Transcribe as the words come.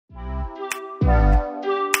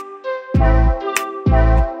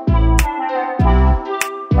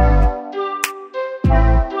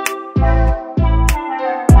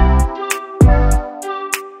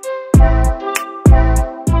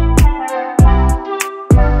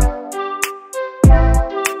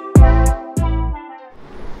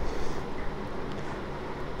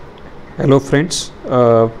Hello friends,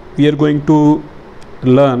 we are going to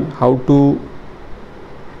learn how to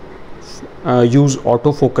use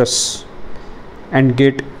autofocus and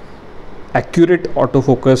get accurate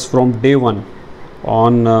autofocus from day one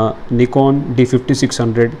on Nikon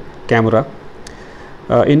D5600 camera.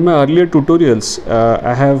 In my earlier tutorials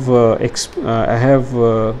I have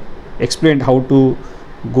explained how to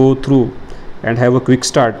go through and have a quick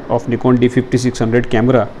start of Nikon D5600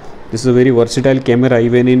 camera. This is a very versatile camera.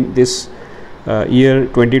 Even in this year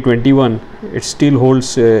 2021, it still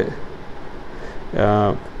holds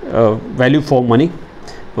value for money.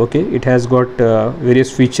 Okay, it has got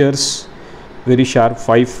various features, very sharp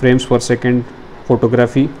 5 frames per second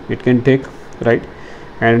photography it can take, right?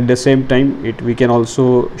 And at the same time we can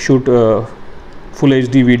also shoot full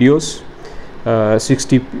HD videos,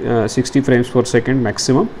 60 frames per second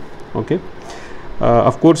maximum. Okay.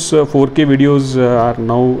 Of course 4K videos are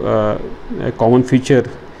now a common feature,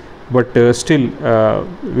 but still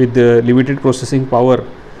with the limited processing power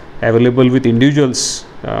available with individuals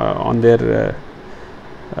on their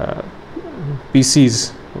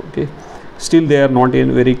PCs, okay, still they are not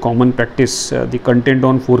in very common practice. The content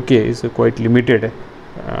on 4K is quite limited.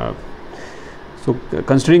 So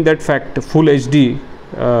considering that fact, full HD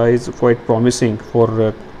is quite promising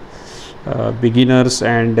for beginners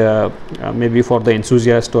and maybe for the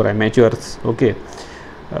enthusiasts or amateurs. Okay,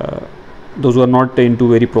 those who are not into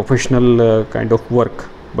very professional kind of work,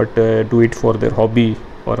 but do it for their hobby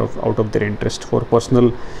or out of their interest for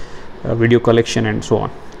personal video collection and so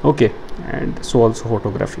on. Okay, and so also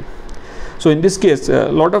photography. So in this case,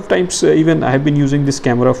 a lot of times even I have been using this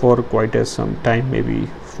camera for quite some time, maybe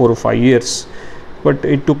 4 or 5 years, but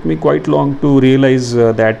it took me quite long to realize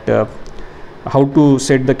that how to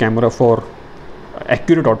set the camera for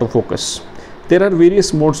accurate autofocus. There are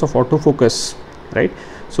various modes of autofocus, right?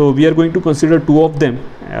 So we are going to consider 2 of them.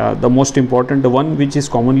 The most important, the one which is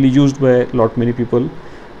commonly used by many people,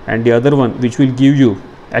 and the other one which will give you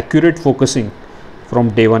accurate focusing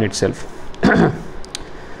from day one itself.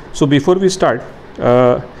 So before we start,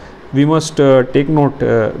 we must take note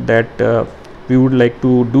that we would like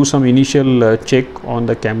to do some initial check on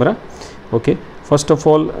the camera. Okay, first of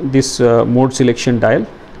all, this mode selection dial,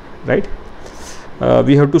 right?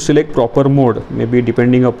 We have to select proper mode, maybe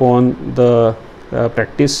depending upon the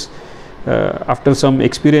practice. After some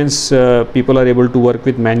experience, people are able to work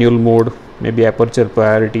with manual mode, maybe aperture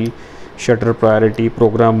priority, shutter priority,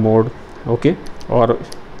 program mode. Okay, or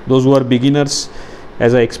those who are beginners,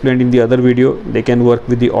 as I explained in the other video, they can work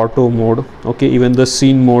with the auto mode. Okay, even the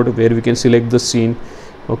scene mode where we can select the scene.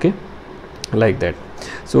 Okay, like that.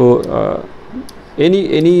 So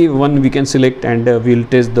any one we can select, and we'll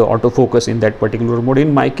test the autofocus in that particular mode.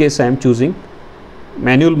 In my case, I am choosing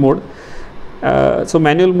manual mode. So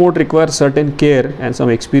manual mode requires certain care and some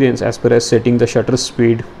experience as per as setting the shutter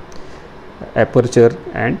speed, aperture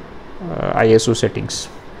and ISO settings.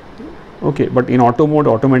 Okay, but in auto mode,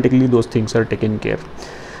 automatically those things are taken care.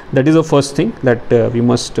 That is the first thing that we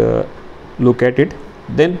must look at it.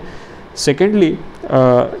 Then secondly,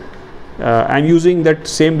 I am using that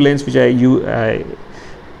same lens which I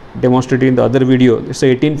demonstrated in the other video. It's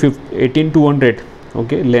a 18-200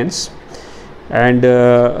 okay lens, and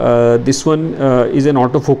this one is an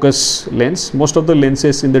autofocus lens. Most of the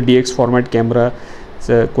lenses in the DX format camera,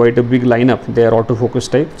 it's quite a big lineup, they are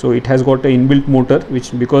autofocus type. So it has got an inbuilt motor,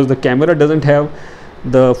 which because the camera doesn't have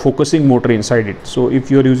the focusing motor inside it. So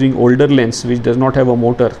if you are using older lens which does not have a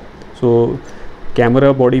motor, so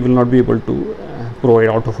camera body will not be able to provide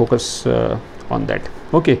autofocus on that.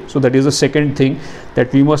 Okay, so that is the second thing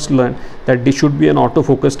that we must learn, that this should be an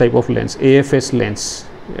autofocus type of lens, AFS lens.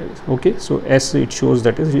 Okay, so as it shows,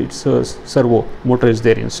 that is, it's a servo motor is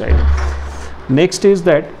there inside. Next is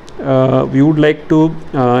that we would like to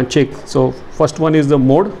check. So first one is the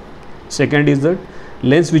mode, second is the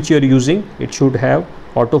lens which you are using. It should have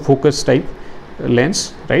autofocus type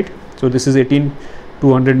lens, right? So this is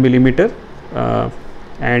 18-200 millimeter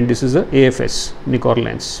and this is a AFS Nikon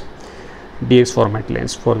lens, DX format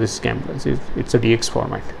lens for this camera. It's a DX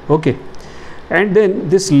format. Okay, and then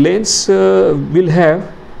this lens will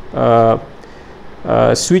have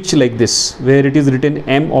switch like this, where it is written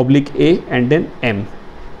M/A and then M.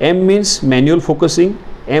 M means manual focusing,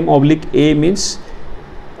 M/A means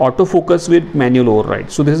autofocus with manual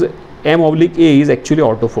override. So this is M/A is actually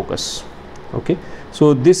autofocus. Okay,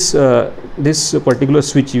 so this this particular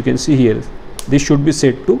switch you can see here, this should be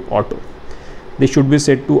set to auto. This should be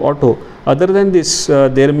set to auto. Other than this,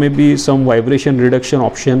 there may be some vibration reduction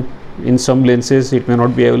option in some lenses. It may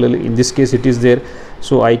not be available. In this case, it is there.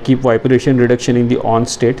 So I keep vibration reduction in the on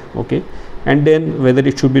state. Okay, and then whether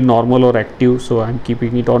it should be normal or active. So I'm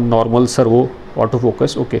keeping it on normal servo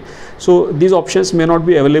autofocus. Okay, so these options may not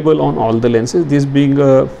be available on all the lenses, this being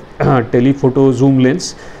a telephoto zoom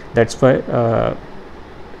lens, that's why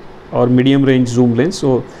or medium range zoom lens,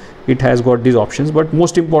 so it has got these options. But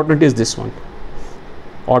most important is this one,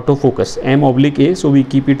 autofocus M/A, so we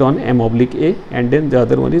keep it on M/A, and then the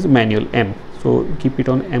other one is manual M, so keep it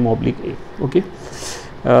on M/A. Okay,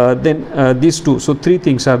 then these two, so three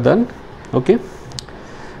things are done. Okay,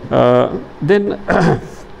 then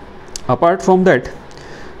apart from that,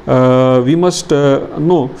 we must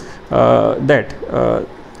know that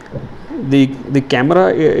the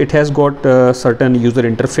camera, it has got certain user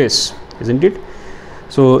interface, isn't it?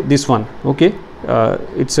 So this one, okay,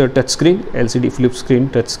 it's a touch screen, LCD flip screen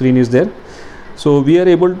touch screen is there. So we are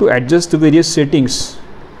able to adjust the various settings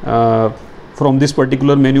from this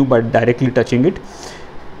particular menu by directly touching it,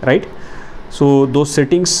 right? So those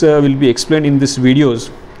settings will be explained in this videos,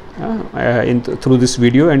 through this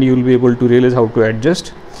video, and you will be able to realize how to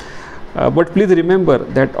adjust. But please remember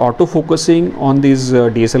that autofocusing on these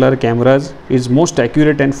DSLR cameras is most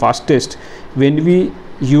accurate and fastest when we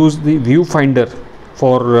use the viewfinder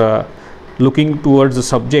for looking towards the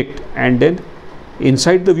subject, and then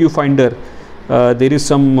inside the viewfinder there is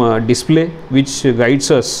some display which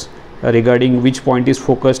guides us regarding which point is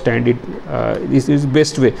focused, and this is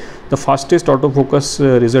best way. The fastest autofocus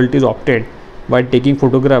result is obtained by taking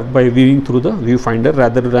photograph by viewing through the viewfinder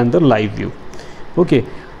rather than the live view. Okay,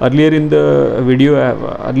 earlier in the video,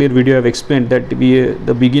 I have explained that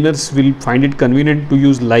the beginners will find it convenient to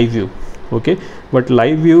use live view. Okay, but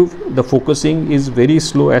live view, the focusing is very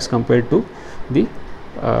slow as compared to the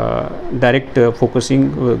direct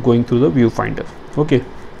focusing going through the viewfinder. Okay.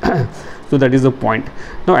 So that is the point.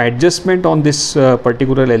 Now adjustment on this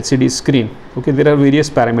particular LCD screen, okay, there are various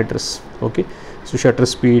parameters. Okay, so shutter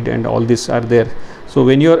speed and all this are there. So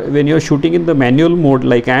when you're shooting in the manual mode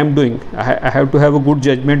like I am doing, I have to have a good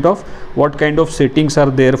judgment of what kind of settings are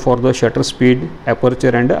there for the shutter speed,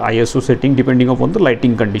 aperture and ISO setting depending upon the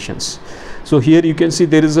lighting conditions. So here you can see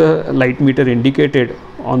there is a light meter indicated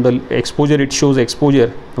on the exposure, it shows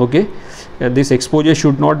exposure. Okay, this exposure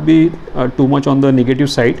should not be too much on the negative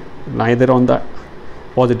side, neither on the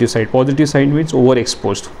positive side. Positive side means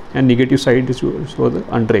overexposed and negative side is so the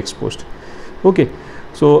underexposed. Okay,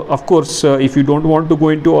 so of course if you don't want to go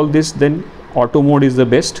into all this, then auto mode is the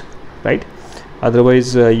best, right?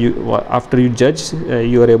 Otherwise after you judge,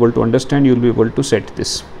 you are able to understand, you will be able to set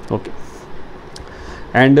this. Okay,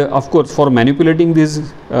 and of course for manipulating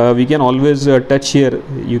this we can always touch here,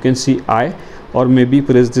 you can see I, or maybe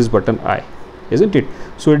press this button I, isn't it?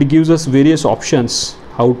 So it gives us various options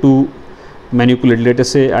how to manipulate. Let us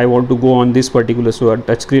say I want to go on this particular, so at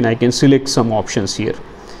touch screen I can select some options here,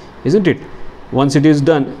 isn't it? Once it is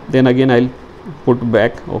done, then again I'll put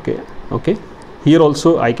back. Okay, here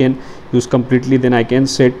also I can use completely, then I can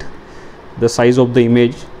set the size of the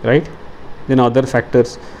image, right? Then other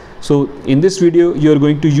factors. So in this video you are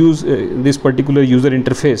going to use this particular user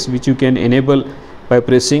interface, which you can enable by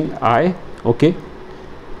pressing I, okay,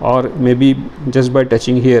 or maybe just by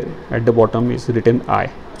touching here at the bottom is written I,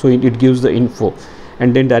 so it gives the info,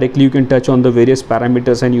 and then directly you can touch on the various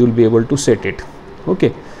parameters and you will be able to set it.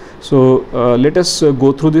 Okay, so let us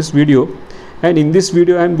go through this video, and in this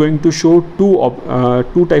video I am going to show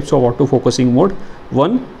two types of autofocusing mode.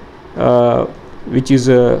 One which is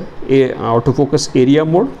a autofocus area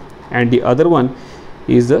mode, and the other one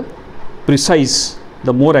is the precise,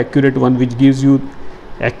 the more accurate one, which gives you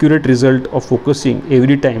accurate result of focusing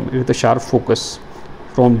every time with a sharp focus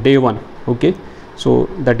from day one. Okay, so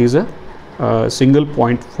that is a single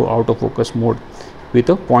point for autofocus mode with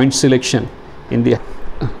a point selection in the.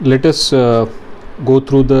 Let us go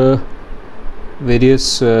through the various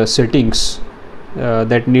settings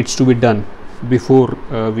that needs to be done before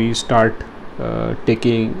we start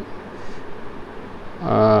taking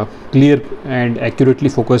clear and accurately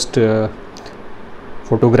focused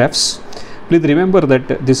photographs. Please remember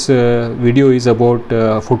that this video is about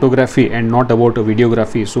photography and not about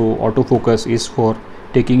videography. So autofocus is for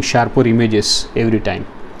taking sharper images every time,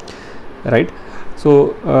 right?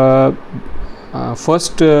 So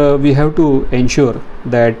first we have to ensure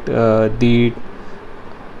that the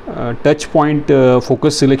touch point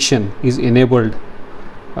focus selection is enabled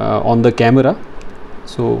on the camera.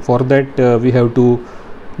 So for that we have to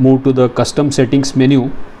move to the custom settings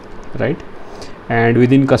menu, right? And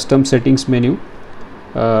within custom settings menu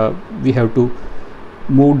we have to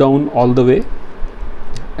move down all the way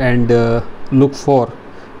and look for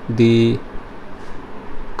the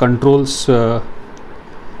controls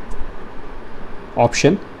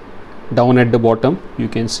option down at the bottom. You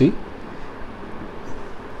can see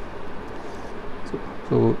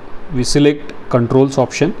So we select controls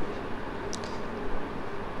option,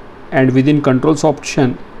 and within controls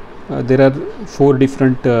option there are 4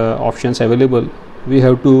 different options available. We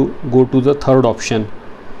have to go to the third option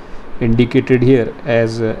indicated here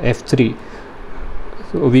as F3.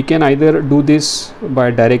 So we can either do this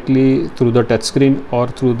by directly through the touch screen or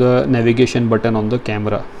through the navigation button on the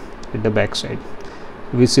camera at the back side.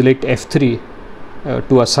 We select F3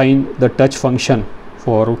 to assign the touch function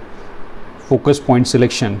for focus point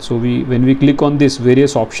selection. So when we click on this,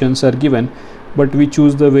 various options are given, but we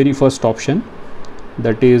choose the very first option,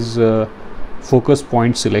 that is focus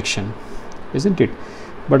point selection, isn't it?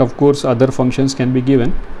 But of course other functions can be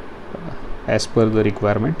given as per the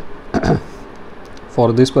requirement.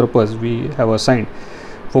 For this purpose we have assigned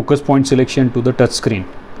focus point selection to the touch screen.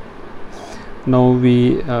 Now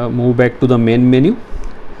we move back to the main menu.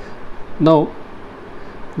 Now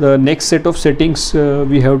the next set of settings,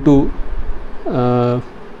 we have to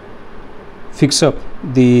fix up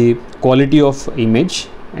the quality of image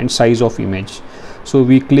and size of image. So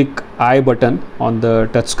we click I button on the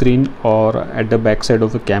touch screen or at the back side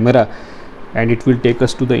of the camera, and it will take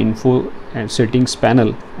us to the info and settings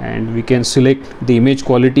panel, and we can select the image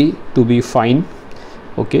quality to be fine,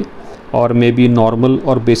 okay, or maybe normal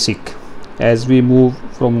or basic. As we move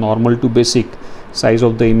from normal to basic, size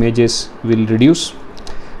of the images will reduce,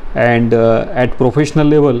 and at professional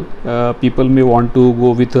level people may want to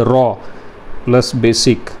go with raw plus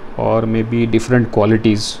basic or maybe different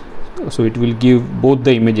qualities. So it will give both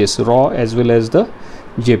the images, raw as well as the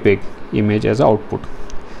JPEG image as output.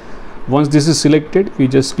 Once this is selected, we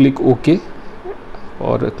just click OK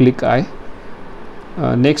or click I.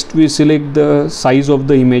 Next we select the size of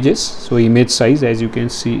the images. So image size, as you can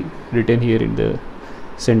see written here in the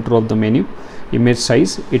center of the menu, image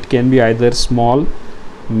size, it can be either small,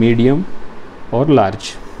 medium or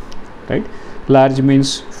large, right? Large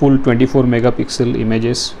means full 24 megapixel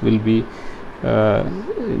images will be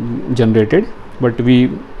generated, but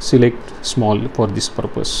we select small for this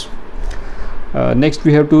purpose. Next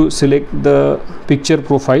we have to select the picture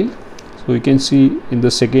profile. So you can see in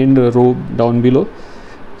the second row down below,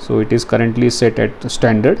 so it is currently set at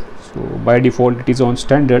standard. So by default it is on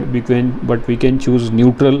standard, but we can choose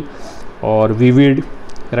neutral or vivid,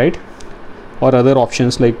 right, or other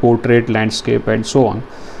options like portrait, landscape and so on.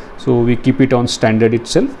 So we keep it on standard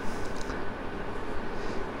itself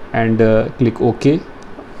and click OK.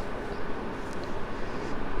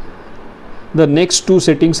 The next two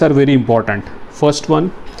settings are very important. First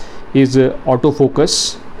one is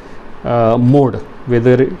autofocus mode,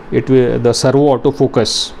 whether it will the servo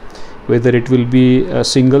autofocus, whether it will be a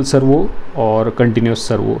single servo or continuous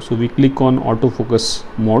servo. So we click on autofocus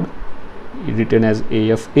mode, written as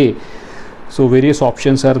AFA. So various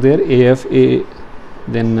options are there, AFA,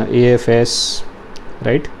 then AFS,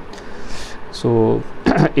 right? So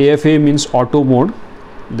AFA means auto mode.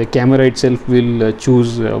 The camera itself will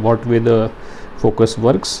choose what way the focus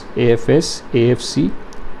works. AFS, AFC.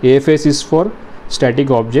 AFS is for static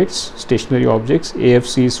objects, stationary objects.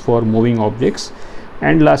 AFC is for moving objects.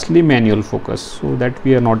 And lastly, manual focus. So that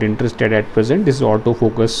we are not interested at present. This is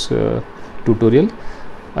autofocus tutorial.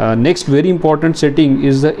 Next very important setting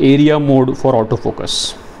is the area mode for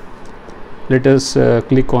autofocus. Let us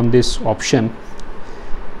click on this option,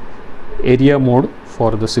 area mode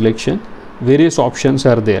for the selection. Various options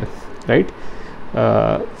are there, right?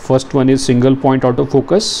 First one is single point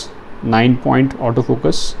autofocus, 9 point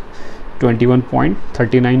autofocus, 21 point,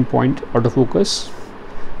 39 point autofocus,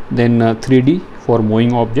 then 3D for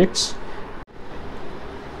moving objects.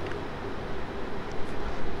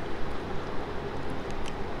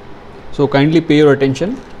 So kindly pay your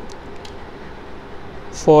attention.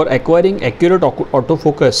 For acquiring accurate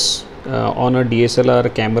autofocus on a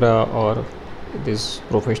DSLR camera or these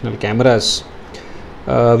professional cameras,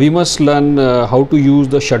 we must learn how to use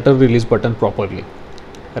the shutter release button properly,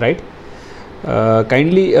 right?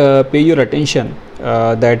 Kindly pay your attention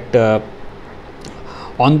that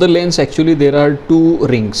on the lens actually there are two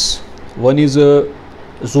rings. One is a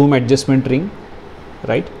zoom adjustment ring,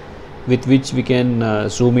 right, with which we can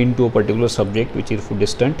zoom into a particular subject which is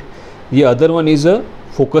distant. The other one is a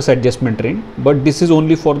focus adjustment ring, but this is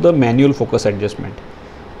only for the manual focus adjustment.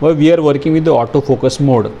 But we are working with the autofocus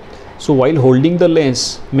mode. So while holding the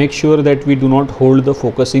lens, make sure that we do not hold the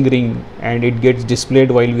focusing ring and it gets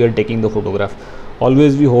displayed while we are taking the photograph.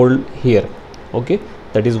 Always we hold here, okay?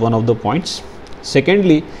 That is one of the points.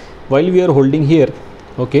 Secondly, while we are holding here,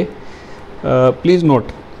 okay, please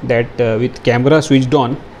note that with camera switched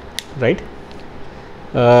on, right,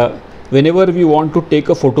 whenever we want to take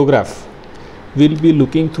a photograph, we'll be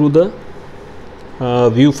looking through the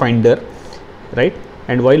viewfinder, right?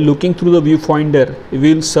 and while looking through the viewfinder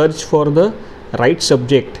we will search for the right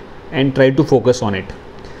subject and try to focus on it.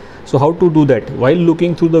 So how to do that? While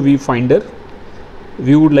looking through the viewfinder,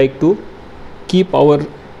 we would like to keep our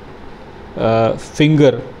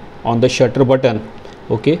finger on the shutter button.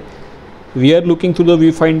 Okay, we are looking through the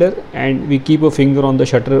viewfinder and we keep a finger on the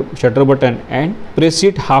shutter button and press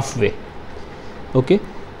it halfway. Okay,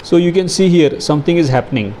 so you can see here something is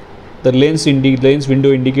happening. The lens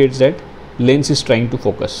window indicates that lens is trying to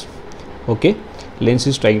focus. Okay, lens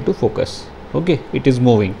is trying to focus. Okay, it is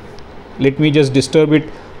moving. Let me just disturb it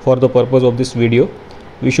for the purpose of this video.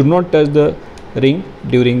 We should not touch the ring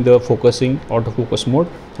during the focusing autofocus mode.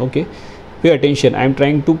 Okay, pay attention. I am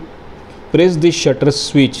trying to press this shutter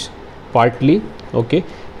switch partly. Okay,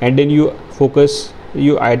 and then you focus,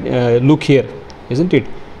 you look here, isn't it?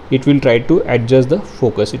 It will try to adjust the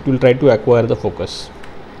focus, it will try to acquire the focus,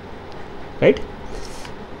 right?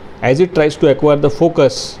 As it tries to acquire the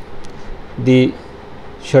focus, the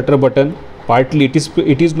shutter button partly,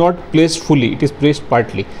 it is not placed fully, it is placed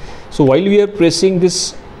partly. So while we are pressing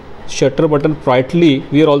this shutter button partly,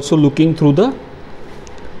 we are also looking through the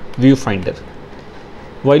viewfinder.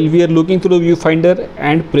 While we are looking through the viewfinder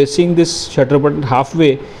and pressing this shutter button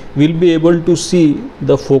halfway, we will be able to see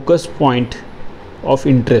the focus point of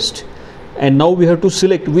interest, and now we have to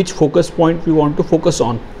select which focus point we want to focus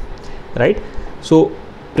on, right? So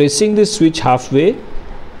pressing this switch halfway,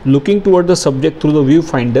 looking toward the subject through the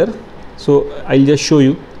viewfinder. So I'll just show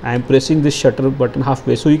you. I am pressing this shutter button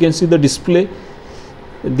halfway, so you can see the display,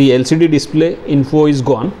 the LCD display info is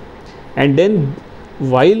gone, and then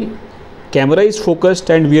while camera is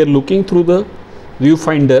focused and we are looking through the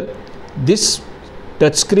viewfinder, this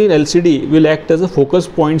touchscreen LCD will act as a focus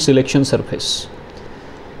point selection surface.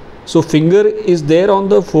 So finger is there on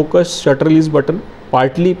the focus shutter release button,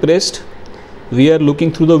 partly pressed. We are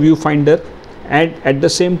looking through the viewfinder, and at the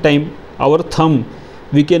same time our thumb,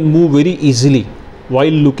 we can move very easily.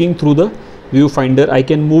 While looking through the viewfinder, I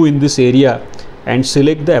can move in this area and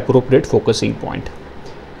select the appropriate focusing point,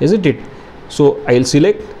 isn't it? So I'll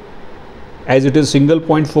select, as it is single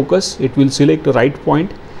point focus, it will select the right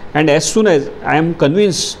point, and as soon as I am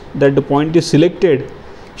convinced that the point is selected,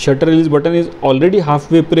 shutter release button is already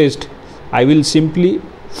halfway pressed, I will simply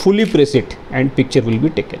fully press it and picture will be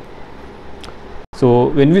taken. So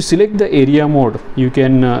when we select the area mode, you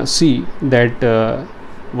can see that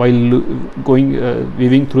while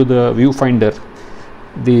viewing through the viewfinder,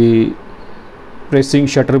 the pressing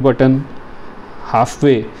shutter button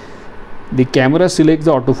halfway, the camera selects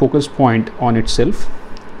the autofocus point on itself,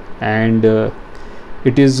 and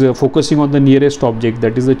it is focusing on the nearest object,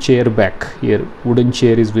 that is the chair back. Here wooden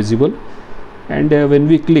chair is visible, and when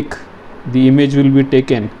we click, the image will be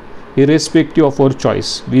taken irrespective of our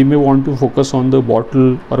choice. We may want to focus on the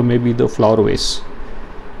bottle or maybe the flower vase,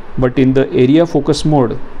 but in the area focus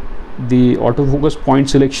mode, the autofocus point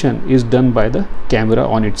selection is done by the camera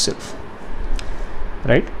on itself,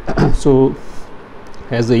 right? So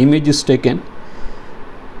as the image is taken,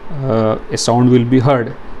 a sound will be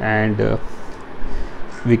heard, and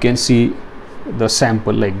we can see the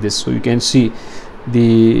sample like this. So you can see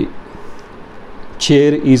the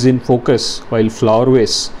chair is in focus while flower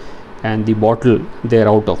vase and the bottle, they are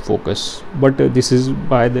out of focus, but this is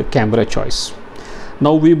by the camera choice.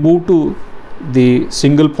 Now we move to the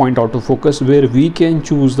single point autofocus, where we can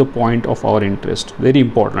choose the point of our interest. Very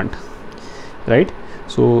important, right?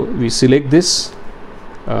 So we select this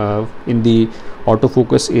in the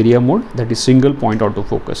autofocus area mode, that is single point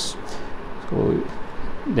autofocus. So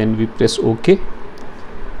then we press OK,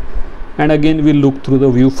 and again we look through the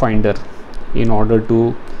viewfinder in order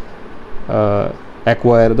to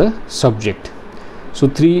acquire the subject. So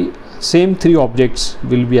same three objects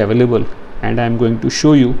will be available, and I am going to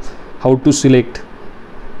show you how to select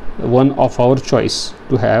one of our choice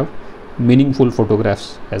to have meaningful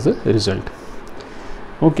photographs as a result.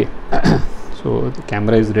 Okay. So the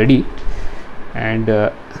camera is ready, and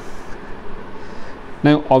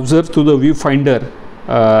now observe through the viewfinder,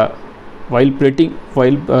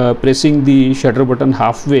 while pressing the shutter button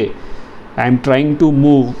halfway, I am trying to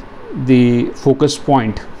move the focus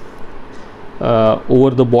point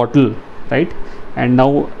over the bottle, right? And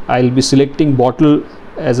now I'll be selecting bottle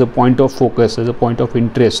as a point of focus, as a point of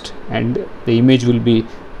interest, and the image will be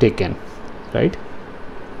taken, right?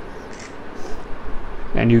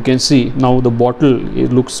 And you can see now the bottle,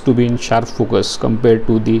 it looks to be in sharp focus compared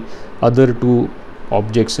to the other two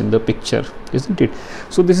objects in the picture, isn't it?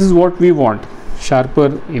 So this is what we want,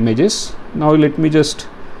 sharper images. Now let me just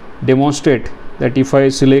demonstrate that if I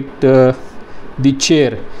select the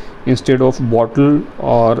chair instead of bottle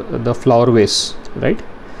or the flower vase, right?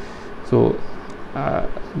 So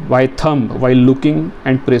by thumb, while looking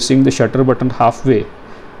and pressing the shutter button halfway,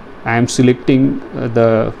 I am selecting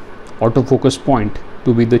the autofocus point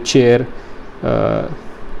to be the chair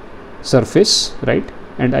surface, right,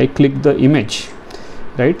 and I click the image,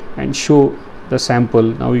 right, and show the sample.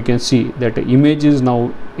 Now you can see that the image is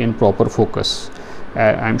now in proper focus.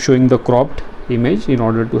 I am showing the cropped image in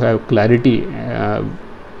order to have clarity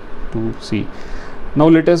to see. Now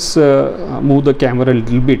let us move the camera a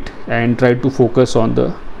little bit and try to focus on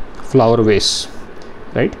the flower vase,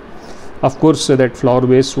 right. Of course that flower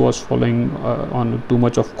vase was following on too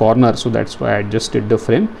much of corner, so that's why I adjusted the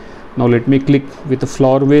frame. Now let me click with the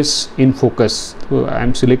flower vase in focus. So I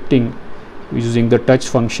am selecting using the touch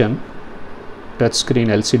function, touch screen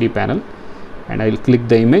LCD panel, and I will click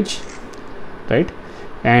the image, right,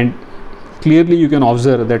 and clearly you can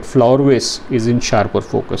observe that flower vase is in sharper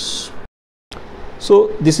focus.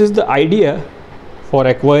 So this is the idea for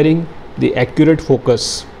acquiring the accurate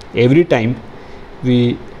focus every time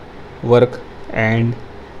we work and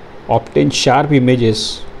obtain sharp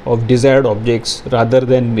images of desired objects, rather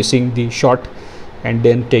than missing the shot and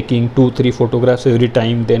then taking 2-3 photographs every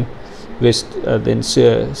time, then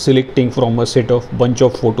selecting from a set of bunch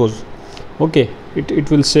of photos. Okay, it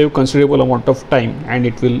will save considerable amount of time and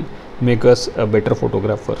it will make us a better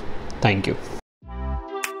photographer. Thank you.